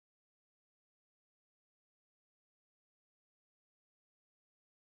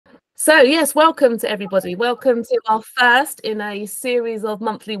So yes, welcome to everybody. Welcome to our first in a series of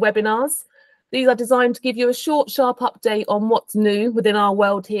monthly webinars. These are designed to give you a short, sharp update on what's new within our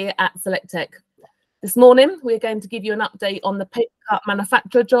world here at Selectec. This morning, we're going to give you an update on the PaperCut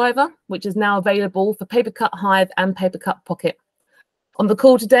manufacturer driver, which is now available for PaperCut Hive and PaperCut Pocket. On the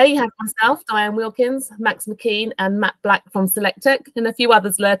call today, you have myself, Diane Wilkins, Max McKean, and Matt Black from Selectec, and a few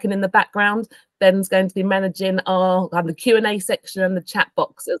others lurking in the background. Ben's going to be managing the Q&A section and the chat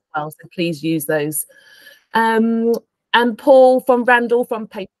box as well, so please use those. And Paul from Randall from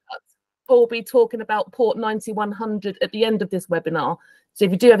PaperCut. Paul will be talking about port 9100 at the end of this webinar. So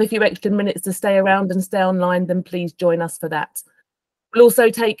if you do have a few extra minutes to stay around and stay online, then please join us for that. We'll also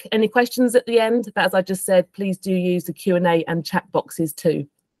take any questions at the end, but as I just said, please do use the Q&A and chat boxes too.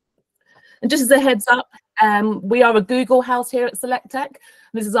 And just as a heads up, we are a Google house here at Selectec.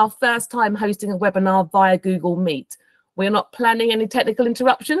 This is our first time hosting a webinar via Google Meet. We're not planning any technical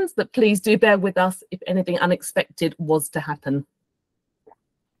interruptions, but please do bear with us if anything unexpected was to happen.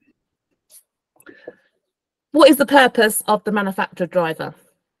 What is the purpose of the manufacturer driver?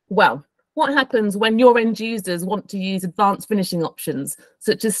 Well, what happens when your end users want to use advanced finishing options,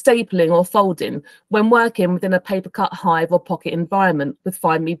 such as stapling or folding, when working within a PaperCut Hive or Pocket environment with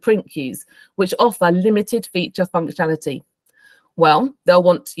Find Me print queues, which offer limited feature functionality? Well, they'll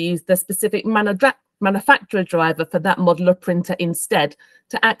want to use the specific manufacturer driver for that model of printer instead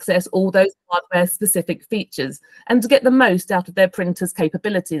to access all those hardware-specific features and to get the most out of their printer's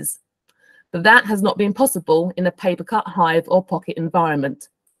capabilities. But that has not been possible in a PaperCut Hive or Pocket environment.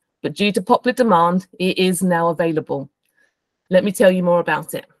 But due to popular demand, it is now available. Let me tell you more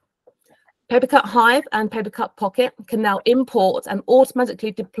about it. PaperCut Hive and PaperCut Pocket can now import and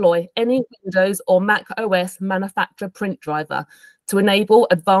automatically deploy any Windows or Mac OS manufacturer print driver to enable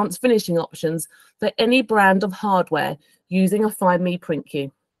advanced finishing options for any brand of hardware using a Find Me print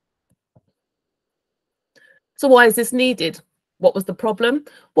queue. So why is this needed? What was the problem?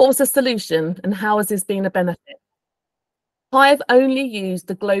 What was the solution? And how has this been a benefit? Hive only used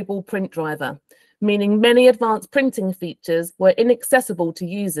the global print driver, meaning many advanced printing features were inaccessible to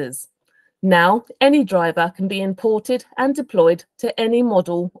users. Now, any driver can be imported and deployed to any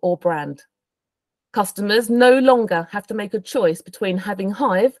model or brand. Customers no longer have to make a choice between having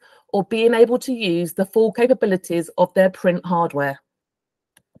Hive or being able to use the full capabilities of their print hardware.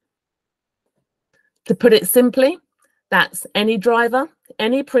 To put it simply, that's any driver,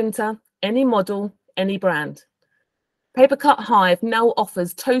 any printer, any model, any brand. PaperCut Hive now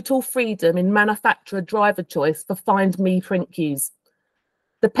offers total freedom in manufacturer driver choice for Find Me print queues.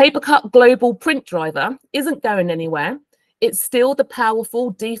 The PaperCut Global Print Driver isn't going anywhere. It's still the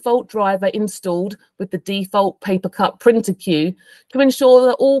powerful default driver installed with the default PaperCut printer queue to ensure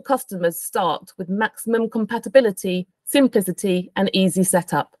that all customers start with maximum compatibility, simplicity, and easy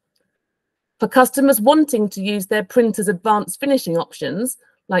setup. For customers wanting to use their printer's advanced finishing options,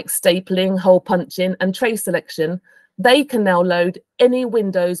 like stapling, hole punching, and tray selection, they can now load any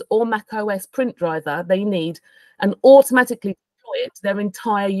Windows or Mac OS print driver they need and automatically deploy it to their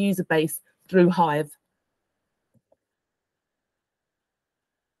entire user base through Hive.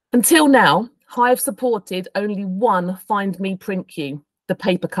 Until now, Hive supported only one Find Me print queue, the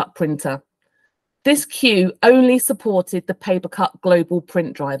PaperCut printer. This queue only supported the PaperCut Global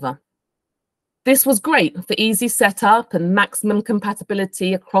Print Driver. This was great for easy setup and maximum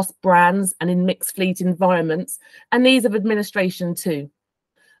compatibility across brands and in mixed fleet environments, and ease of administration too.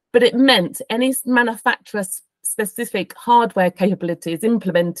 But it meant any manufacturer-specific hardware capabilities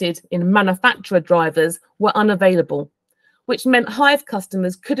implemented in manufacturer drivers were unavailable, which meant Hive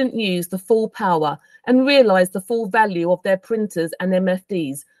customers couldn't use the full power and realize the full value of their printers and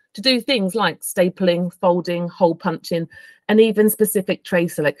MFDs to do things like stapling, folding, hole punching, and even specific tray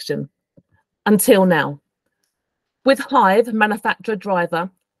selection. Until now. With Hive manufacturer driver,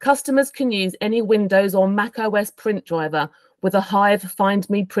 customers can use any Windows or Mac OS print driver with a Hive Find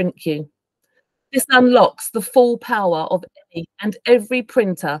Me print queue. This unlocks the full power of any and every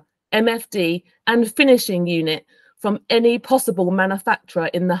printer, MFD, and finishing unit from any possible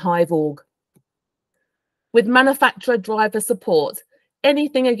manufacturer in the Hive org. With manufacturer driver support,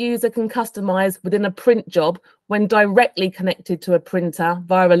 anything a user can customize within a print job when directly connected to a printer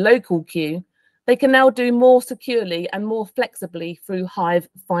via a local queue, they can now do more securely and more flexibly through Hive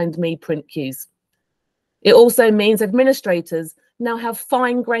Find Me print queues. It also means administrators now have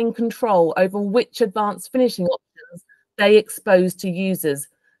fine-grained control over which advanced finishing options they expose to users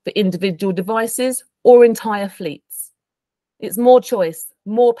for individual devices or entire fleets. It's more choice,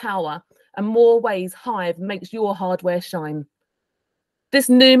 more power, and more ways Hive makes your hardware shine. This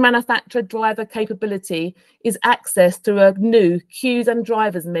new manufacturer driver capability is accessed through a new queues and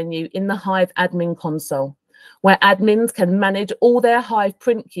drivers menu in the Hive admin console, where admins can manage all their Hive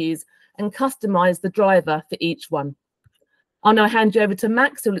print queues and customize the driver for each one. I'll now hand you over to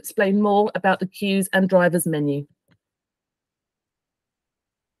Max, who will explain more about the queues and drivers menu.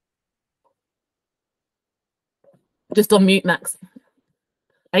 Just on mute, Max.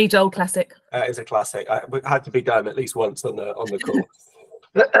 Age-old classic. It's a classic. It had to be done at least once on the call.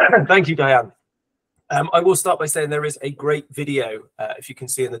 Thank you, Diane. I will start by saying there is a great video, if you can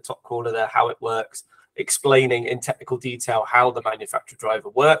see in the top corner there, how it works, explaining in technical detail how the manufacturer driver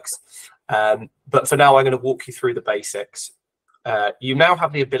works. But for now, I'm going to walk you through the basics. You now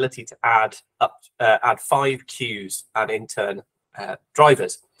have the ability to add 5 queues and in turn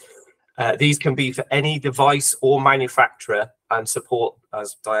drivers. These can be for any device or manufacturer and support,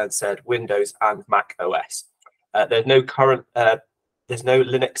 as Diane said, Windows and Mac OS. There's no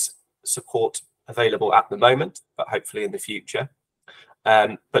Linux support available at the moment, but hopefully in the future.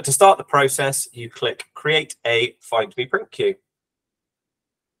 But to start the process, you click Create a Find Me Print Queue.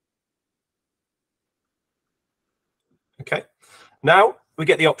 Okay. Now we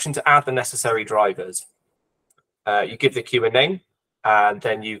get the option to add the necessary drivers. You give the queue a name, and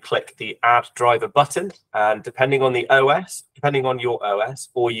then you click the Add Driver button. And depending on your OS,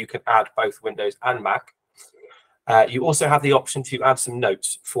 or you can add both Windows and Mac, you also have the option to add some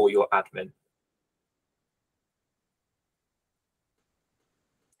notes for your admin.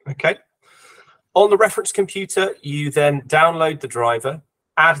 Okay. On the reference computer, you then download the driver,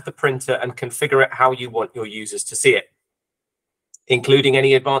 add the printer, and configure it how you want your users to see it, including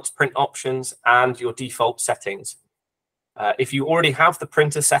any advanced print options and your default settings. If you already have the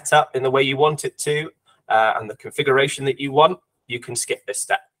printer set up in the way you want it to and the configuration that you want, you can skip this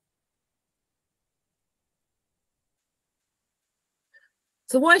step.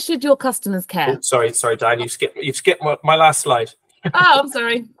 So why should your customers care? Oh, sorry, Diane, you've skipped my last slide. Oh, I'm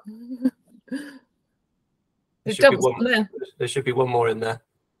sorry. There should be one more in there.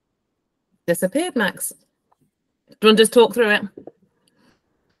 Disappeared, Max. Do you want to just talk through it?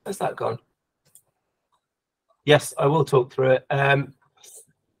 Where's that gone? Yes, I will talk through it.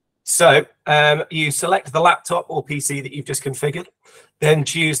 You select the laptop or PC that you've just configured, then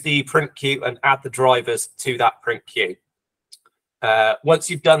choose the print queue and add the drivers to that print queue. Once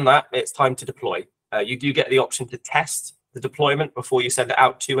you've done that, it's time to deploy. You do get the option to test the deployment before you send it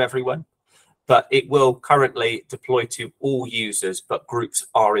out to everyone, but it will currently deploy to all users, but groups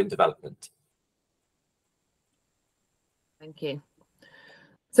are in development. Thank you.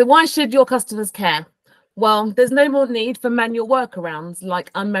 So why should your customers care? Well, there's no more need for manual workarounds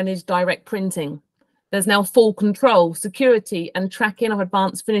like unmanaged direct printing. There's now full control, security, and tracking of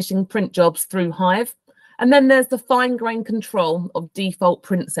advanced finishing print jobs through Hive. And then there's the fine-grained control of default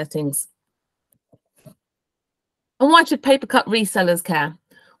print settings. And why should PaperCut resellers care?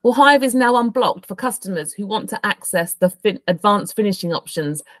 Well, Hive is now unblocked for customers who want to access the advanced finishing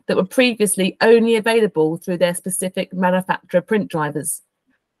options that were previously only available through their specific manufacturer print drivers.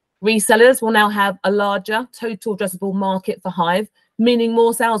 Resellers will now have a larger total addressable market for Hive, meaning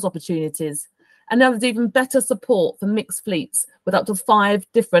more sales opportunities. And now there's even better support for mixed fleets with up to 5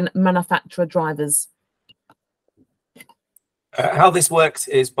 different manufacturer drivers. How this works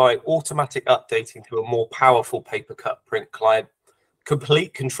is by automatic updating to a more powerful PaperCut print client,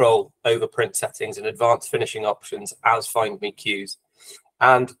 complete control over print settings and advanced finishing options as Find Me queues,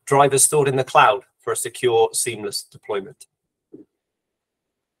 and drivers stored in the cloud for a secure, seamless deployment.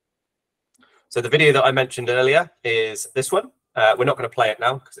 So the video that I mentioned earlier is this one. We're not going to play it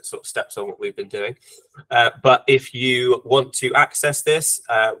now because it sort of steps on what we've been doing. But if you want to access this,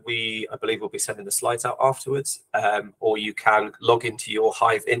 I believe we'll be sending the slides out afterwards, or you can log into your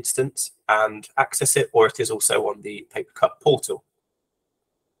Hive instance and access it, or it is also on the PaperCut portal.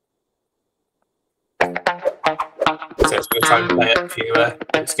 So it's going to try and play it if you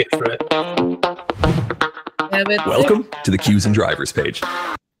skip through it. Welcome to the Queues and Drivers page.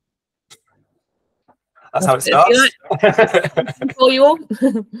 That's how it starts. For you all.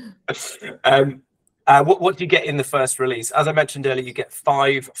 What do you get in the first release? As I mentioned earlier, you get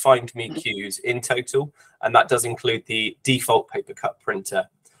 5 Find Me queues in total, and that does include the default PaperCut printer.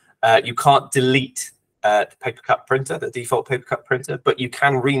 You can't delete the PaperCut printer, the default PaperCut printer, but you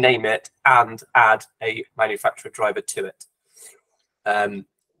can rename it and add a manufacturer driver to it.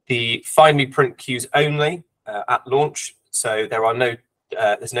 The Find Me print queues only at launch, so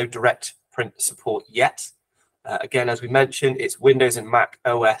there's no direct print support yet. Again, as we mentioned, it's Windows and Mac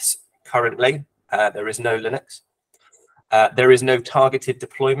OS currently. There is no Linux. There is no targeted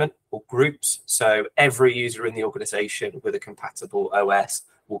deployment or groups, so every user in the organization with a compatible OS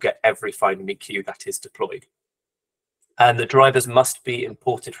will get every Find Me queue that is deployed. And the drivers must be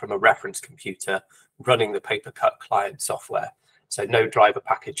imported from a reference computer running the PaperCut client software. So no driver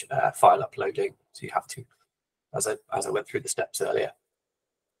package file uploading. So you have to, as I went through the steps earlier.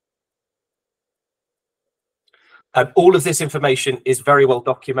 All of this information is very well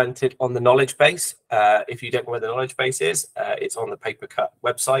documented on the knowledge base. If you don't know where the knowledge base is, it's on the PaperCut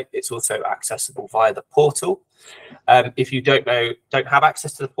website. It's also accessible via the portal. If you don't have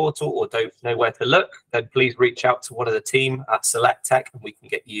access to the portal or don't know where to look, then please reach out to one of the team at Selectec and we can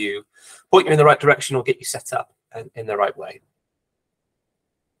point you in the right direction or get you set up in the right way.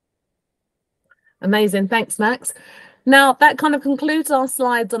 Amazing. Thanks, Max. Now, that kind of concludes our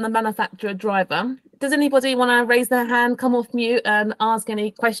slides on the manufacturer driver. Does anybody want to raise their hand, come off mute and ask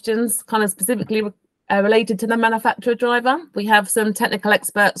any questions kind of specifically related to the manufacturer driver? We have some technical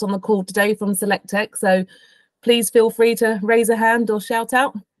experts on the call today from Selectec, so please feel free to raise a hand or shout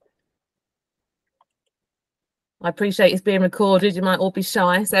out. I appreciate it's being recorded. You might all be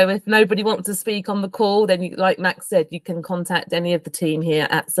shy. So if nobody wants to speak on the call, then you, like Max said, you can contact any of the team here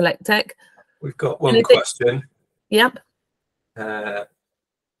at Selectec. We've got one question. Yep.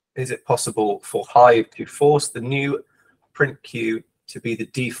 Is it possible for Hive to force the new print queue to be the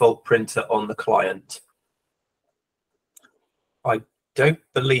default printer on the client? I don't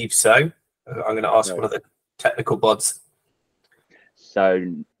believe so. I'm going to ask one of the technical bods.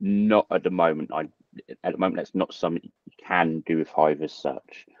 So not at the moment. At the moment, that's not something you can do with Hive as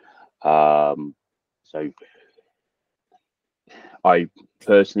such. So I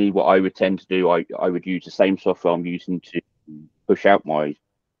personally, what I would tend to do, I would use the same software I'm using to push out my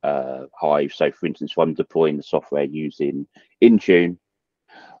Hive. So for instance, if I'm deploying the software using Intune,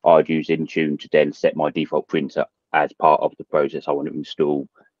 I'd use Intune to then set my default printer as part of the process. I want to install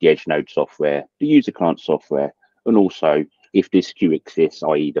the Edge Node software, the user client software, and also if this queue exists,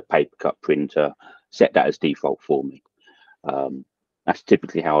 i.e. the PaperCut printer, set that as default for me. That's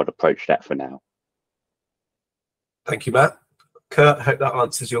typically how I'd approach that for now. Thank you, Matt. Kurt, I hope that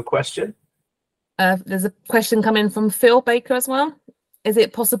answers your question. There's a question coming from Phil Baker as well. Is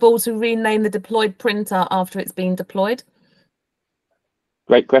it possible to rename the deployed printer after it's been deployed?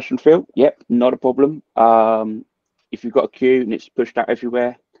 Great question, Phil. Yep, not a problem. If you've got a queue and it's pushed out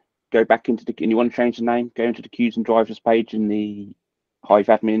everywhere, go back into the, and you want to change the name, go into the queues and drivers page in the Hive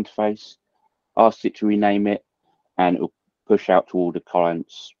admin interface, ask it to rename it, and it'll push out to all the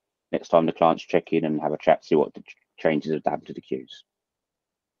clients next time the clients check in and have a chat, see what the changes have done to the queues.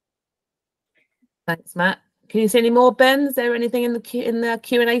 Thanks, Matt. Can you see any more, Ben? Is there anything in the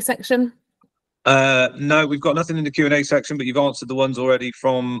Q&A section? No, we've got nothing in the Q&A section, but you've answered the ones already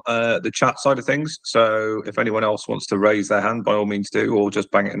from the chat side of things. So if anyone else wants to raise their hand, by all means do, or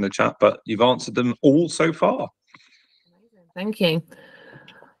just bang it in the chat. But you've answered them all so far. Thank you.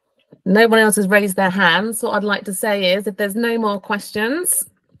 No one else has raised their hand. So what I'd like to say is, if there's no more questions,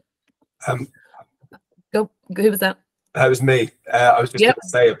 go. Who was that? That was me. I was just going to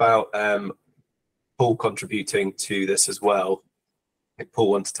say about Paul contributing to this as well. I think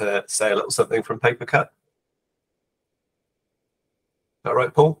Paul wants to say a little something from PaperCut. Is that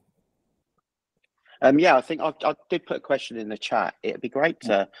right, Paul? Yeah, I think I did put a question in the chat. It'd be great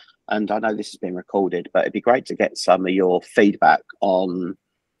to, and I know this has been recorded, but it'd be great to get some of your feedback on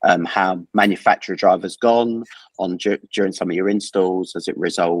how manufacturer drivers gone on during some of your installs. Has it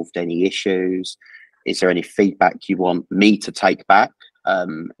resolved any issues? Is there any feedback you want me to take back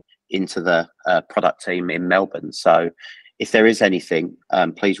into the product team in Melbourne? So if there is anything,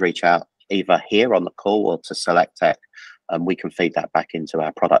 please reach out either here on the call or to Selectec, and we can feed that back into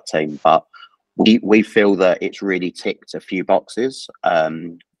our product team. But we feel that it's really ticked a few boxes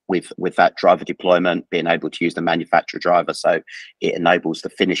with that driver deployment, being able to use the manufacturer driver, so it enables the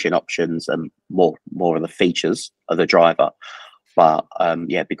finishing options and more of the features of the driver. But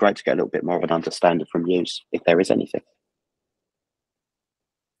yeah, it'd be great to get a little bit more of an understanding from you if there is anything.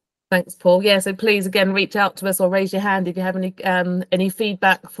 Thanks, Paul. Yeah, so please again reach out to us or raise your hand if you have any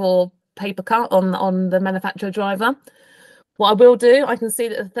feedback for PaperCut on the manufacturer driver. What I will do, I can see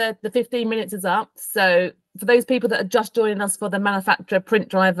that the 15 minutes is up. So for those people that are just joining us for the manufacturer print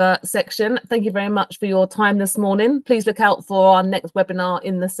driver section, thank you very much for your time this morning. Please look out for our next webinar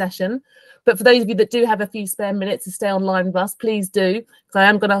in the session. But for those of you that do have a few spare minutes to stay online with us, please do. So I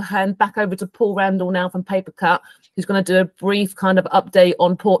am going to hand back over to Paul Randall now from PaperCut, who's going to do a brief kind of update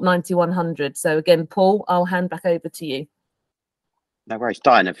on port 9100. So again, Paul, I'll hand back over to you. No worries.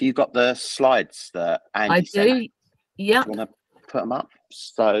 Diane, have you got the slides that Andy I do. sent? Yeah. You want to put them up?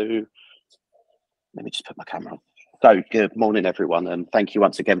 So let me just put my camera on. So good morning, everyone, and thank you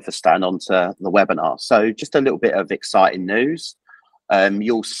once again for staying on to the webinar. So just a little bit of exciting news.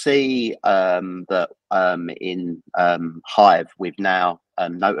 You'll see that in Hive, we've now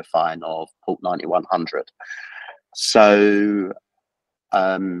notifying of port 9100. So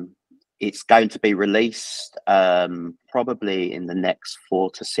it's going to be released probably in the next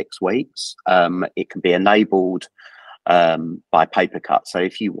 4 to 6 weeks. It can be enabled by PaperCut. So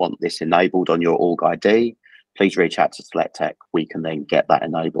if you want this enabled on your org ID, please reach out to Selectec. We can then get that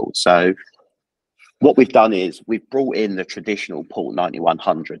enabled. So what we've done is we've brought in the traditional port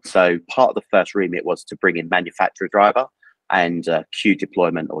 9100. So part of the first remit was to bring in manufacturer driver and queue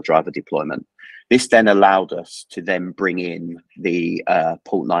deployment or driver deployment. This then allowed us to then bring in the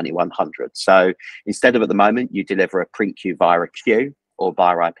port 9100. So instead of at the moment, you deliver a print queue via a queue or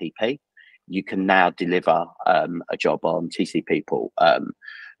via IPP, you can now deliver a job on TCP port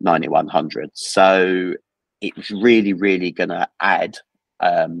 9100. So it's really, really going to add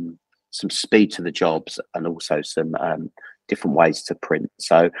some speed to the jobs and also some different ways to print.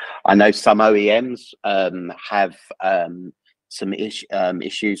 So I know some OEMs have some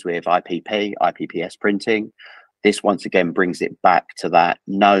issues with IPPS printing. This once again brings it back to that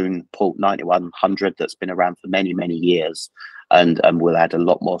known port 9100 that's been around for many, many years, and will add a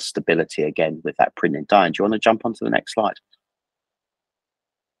lot more stability again with that printing. Diane, do you want to jump onto the next slide?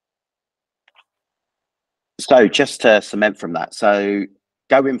 So just to cement from that, so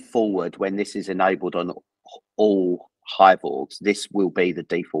going forward, when this is enabled on all Hive orgs, this will be the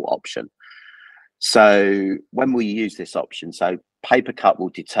default option. So when we use this option, so PaperCut will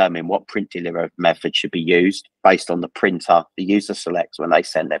determine what print delivery method should be used based on the printer the user selects when they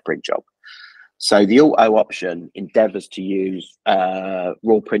send their print job. So the auto option endeavors to use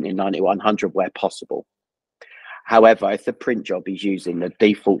raw printing 9100 where possible. However, if the print job is using the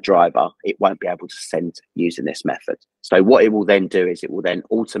default driver, it won't be able to send using this method. So what it will then do is it will then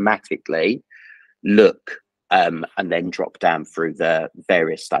automatically look and then drop down through the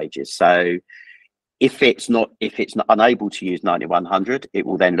various stages. So if it's not unable to use 9100, it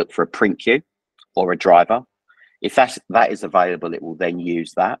will then look for a print queue or a driver. If that is available, it will then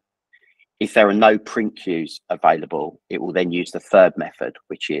use that. If there are no print queues available, it will then use the third method,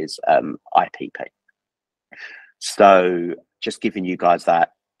 which is IPP. So just giving you guys that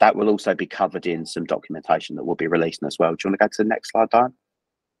will also be covered in some documentation that will be releasing as well. Do you want to go to the next slide,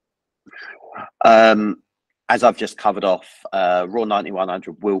 Diane? As I've just covered off, raw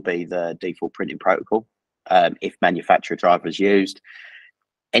 9100 will be the default printing protocol if manufacturer driver is used.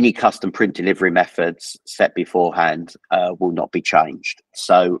 Any custom print delivery methods set beforehand will not be changed.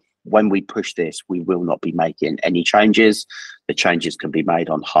 So when we push this, we will not be making any changes. The changes can be made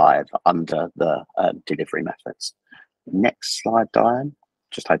on Hive under the delivery methods. Next slide, Diane.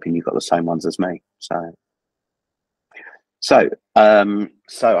 Just hoping you've got the same ones as me. So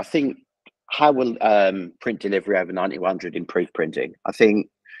I think, how will print delivery over 9100 improve printing? I think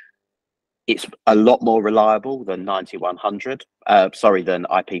it's a lot more reliable than 9100. Than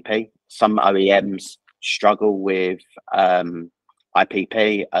IPP. Some OEMs struggle with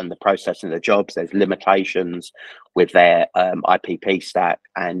IPP and the processing of the jobs. There's limitations with their IPP stack,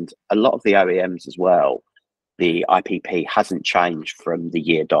 and a lot of the OEMs as well, the IPP hasn't changed from the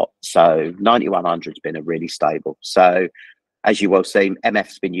year dot. So 9100's been a really stable. So as you will see,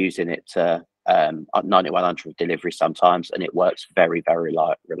 MF's been using it to 9100 delivery sometimes, and it works very, very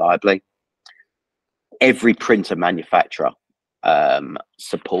reliably. Every printer manufacturer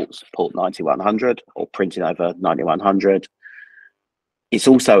supports port 9100 or printing over 9100. It's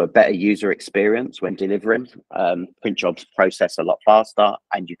also a better user experience when delivering. Print jobs process a lot faster,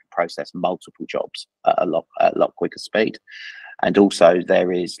 and you can process multiple jobs at a lot quicker speed. And also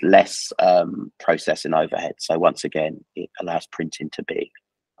there is less processing overhead. So once again, it allows printing to be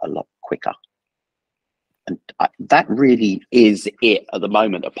a lot quicker. And that really is it at the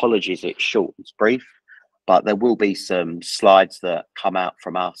moment. Apologies, it's short, it's brief, but there will be some slides that come out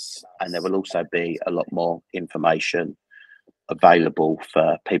from us, and there will also be a lot more information available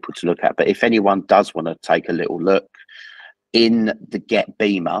for people to look at. But if anyone does want to take a little look in the Get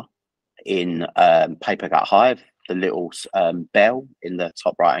Beamer in PaperCut Hive, the little bell in the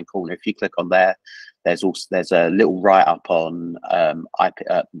top right hand corner, if you click on there, there's a little write up on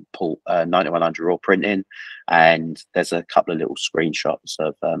port 9100 raw printing, and there's a couple of little screenshots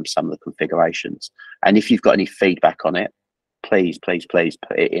of some of the configurations. And if you've got any feedback on it, please put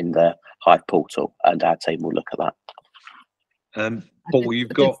it in the Hive portal, and our team will look at that. Paul,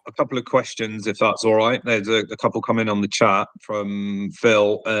 you've got a couple of questions, if that's all right. There's a couple coming on the chat from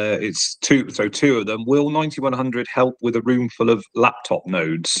Phil. It's two of them. Will 9100 help with a room full of laptop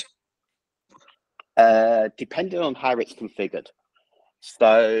nodes? Depending on how it's configured.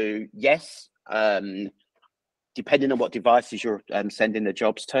 So yes, depending on what devices you're sending the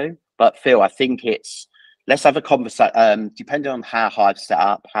jobs to. But Phil, I think let's have a conversation. Depending on how Hive's set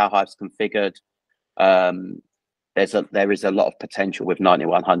up, how Hive's configured, there is a lot of potential with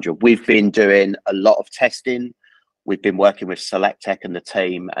 9100. We've been doing a lot of testing. We've been working with Selectec and the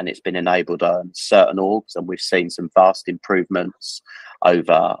team, and it's been enabled on certain orgs, and we've seen some vast improvements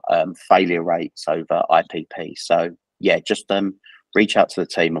over failure rates over IPP. So yeah, just reach out to the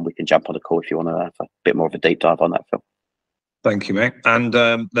team and we can jump on a call if you want to have a bit more of a deep dive on that, Phil. Thank you, mate. And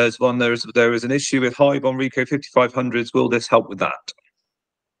there is an issue with Hive on Rico 5500s. Will this help with that?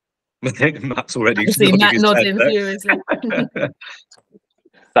 Matt's already see Matt nodding furiously.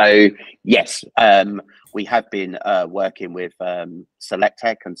 So yes, we have been working with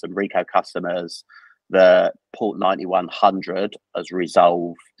Selectec and some Rico customers. The port 9100 has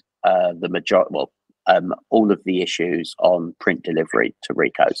resolved the majority, all of the issues on print delivery to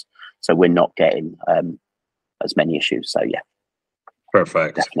Ricos. So we're not getting as many issues. So yeah.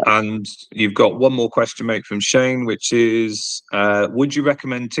 Perfect. Definitely. And you've got one more question, mate, from Shane, which is, would you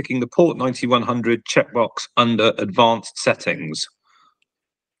recommend ticking the port 9100 checkbox under advanced settings?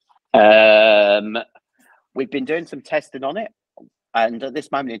 We've been doing some testing on it, and at this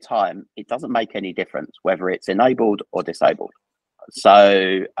moment in time, it doesn't make any difference whether it's enabled or disabled.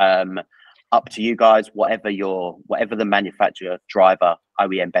 So up to you guys, whatever the manufacturer, driver,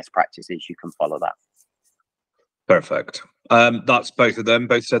 OEM best practices, you can follow that. Perfect. That's both of them.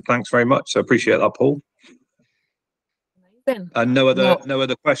 Both said thanks very much. So appreciate that, Paul. Amazing. And no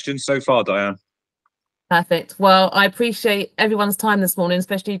other questions so far, Diane. Perfect. Well, I appreciate everyone's time this morning,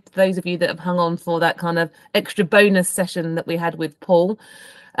 especially those of you that have hung on for that kind of extra bonus session that we had with Paul.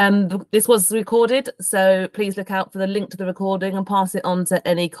 This was recorded, so please look out for the link to the recording and pass it on to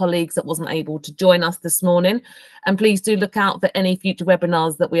any colleagues that wasn't able to join us this morning. And please do look out for any future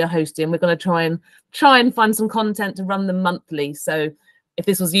webinars that we are hosting. We're going to try and find some content to run them monthly. So if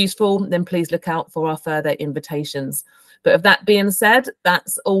this was useful, then please look out for our further invitations. But with that being said,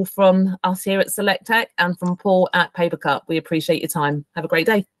 that's all from us here at Selectec and from Paul at PaperCut. We appreciate your time. Have a great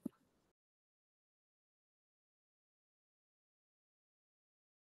day.